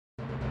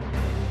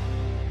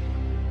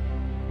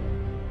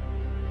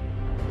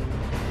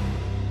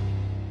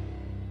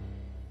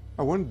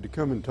I wanted to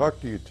come and talk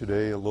to you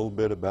today a little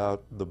bit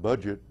about the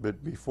budget,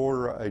 but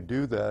before I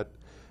do that,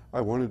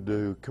 I wanted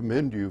to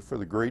commend you for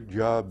the great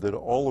job that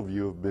all of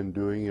you have been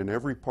doing in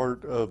every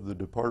part of the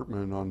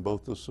department on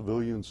both the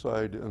civilian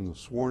side and the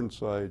sworn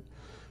side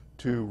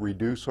to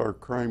reduce our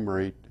crime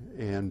rate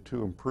and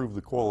to improve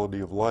the quality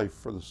of life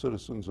for the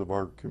citizens of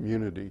our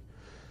community.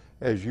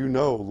 As you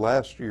know,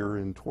 last year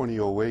in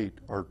 2008,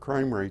 our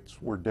crime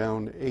rates were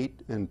down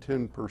 8 and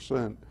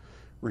 10%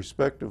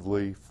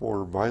 respectively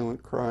for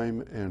violent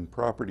crime and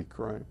property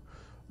crime.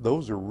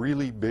 Those are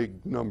really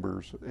big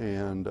numbers,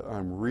 and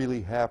I'm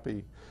really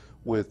happy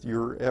with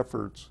your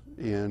efforts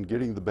in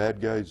getting the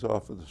bad guys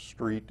off of the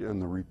street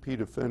and the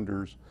repeat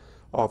offenders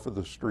off of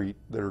the street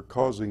that are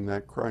causing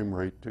that crime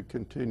rate to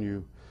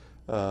continue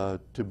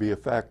to be a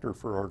factor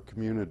for our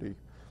community.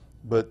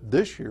 But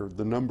this year,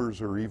 the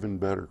numbers are even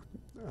better.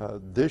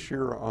 This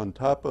year, on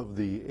top of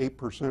the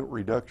 8%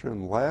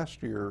 reduction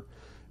last year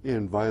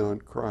in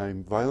violent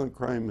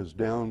crime is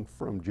down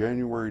from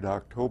January to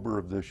October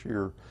of this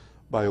year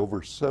by over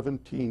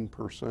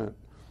 17%.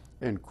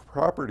 And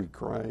property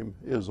crime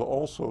is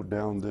also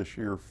down this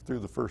year through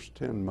the first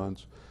 10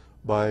 months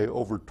by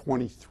over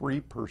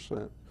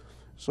 23%.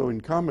 So in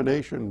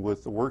combination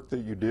with the work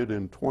that you did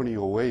in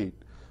 2008,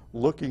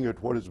 looking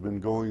at what has been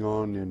going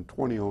on in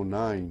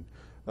 2009,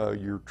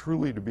 you're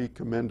truly to be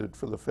commended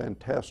for the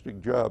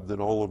fantastic job that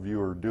all of you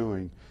are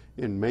doing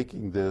in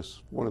making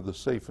this one of the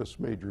safest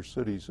major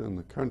cities in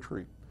the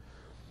country.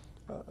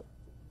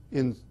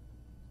 In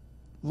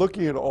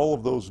looking at all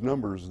of those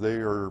numbers, they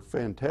are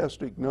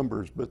fantastic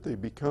numbers, but they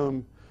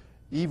become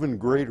even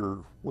greater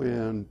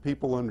when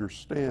people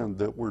understand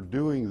that we're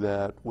doing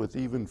that with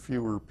even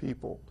fewer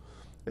people.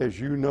 As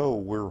you know,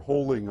 we're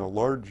holding a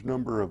large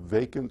number of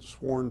vacant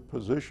sworn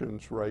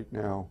positions right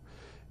now,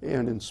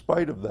 and in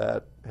spite of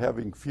that,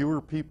 having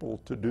fewer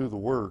people to do the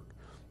work,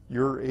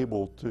 you're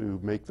able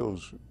to make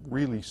those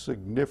really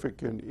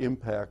significant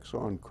impacts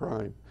on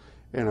crime.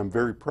 And I'm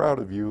very proud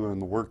of you and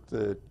the work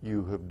that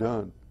you have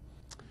done.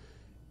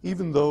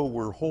 Even though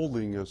we're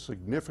holding a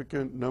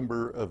significant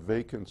number of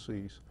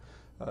vacancies,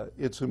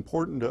 it's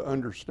important to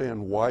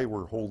understand why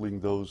we're holding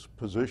those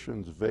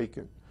positions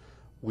vacant.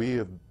 We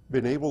have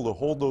been able to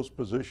hold those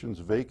positions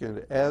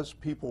vacant as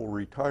people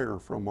retire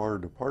from our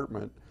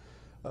department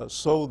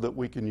so that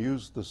we can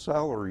use the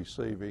salary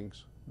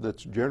savings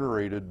that's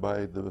generated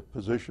by the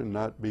position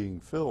not being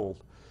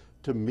filled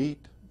to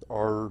meet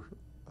our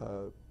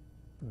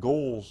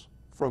goals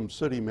from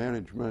city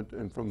management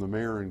and from the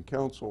mayor and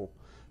council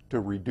to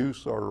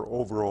reduce our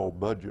overall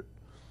budget.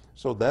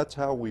 So that's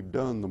how we've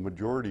done the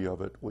majority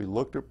of it. We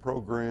looked at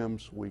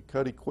programs, we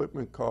cut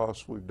equipment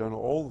costs, we've done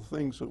all the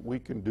things that we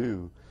can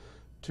do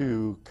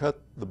to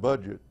cut the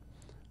budget.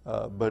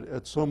 But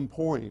at some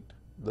point,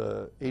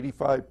 the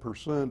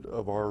 85%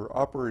 of our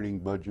operating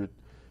budget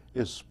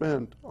is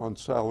spent on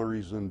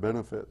salaries and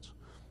benefits.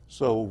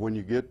 So when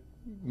you get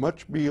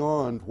much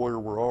beyond where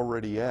we're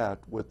already at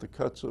with the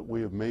cuts that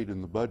we have made in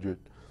the budget,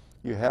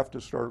 you have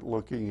to start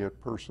looking at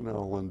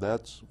personnel, and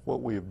that's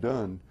what we have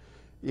done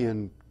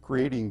in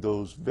creating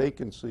those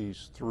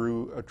vacancies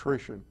through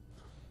attrition.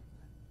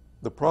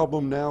 The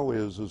problem now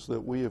is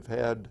that we have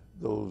had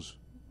those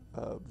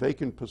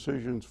vacant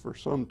positions for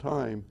some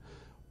time,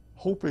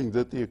 hoping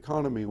that the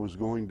economy was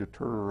going to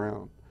turn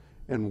around.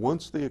 And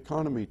once the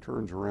economy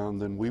turns around,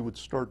 then we would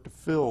start to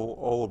fill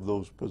all of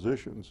those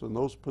positions. And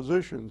those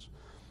positions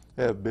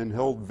have been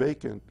held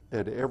vacant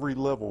at every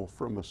level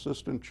from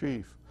assistant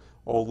chief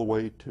all the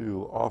way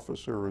to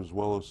officer, as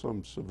well as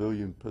some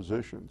civilian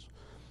positions.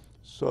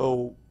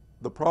 So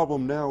the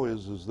problem now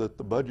is that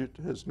the budget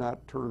has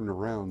not turned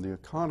around. The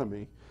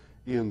economy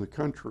in the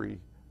country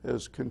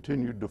has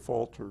continued to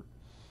falter.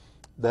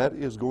 That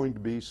is going to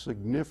be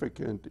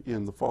significant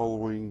in the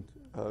following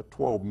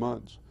 12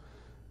 months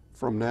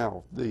from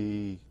now.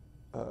 The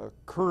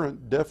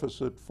current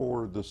deficit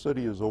for the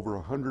city is over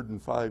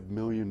 $105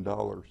 million.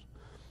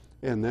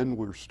 And then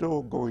we're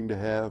still going to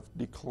have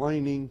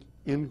declining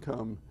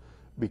income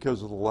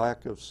because of the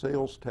lack of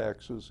sales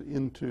taxes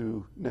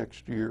into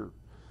next year.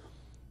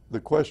 The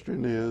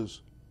question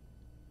is,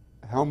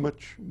 how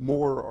much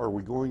more are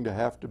we going to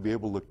have to be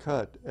able to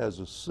cut as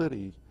a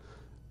city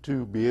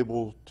to be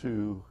able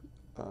to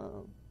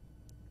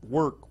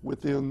work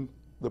within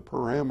the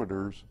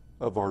parameters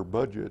of our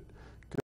budget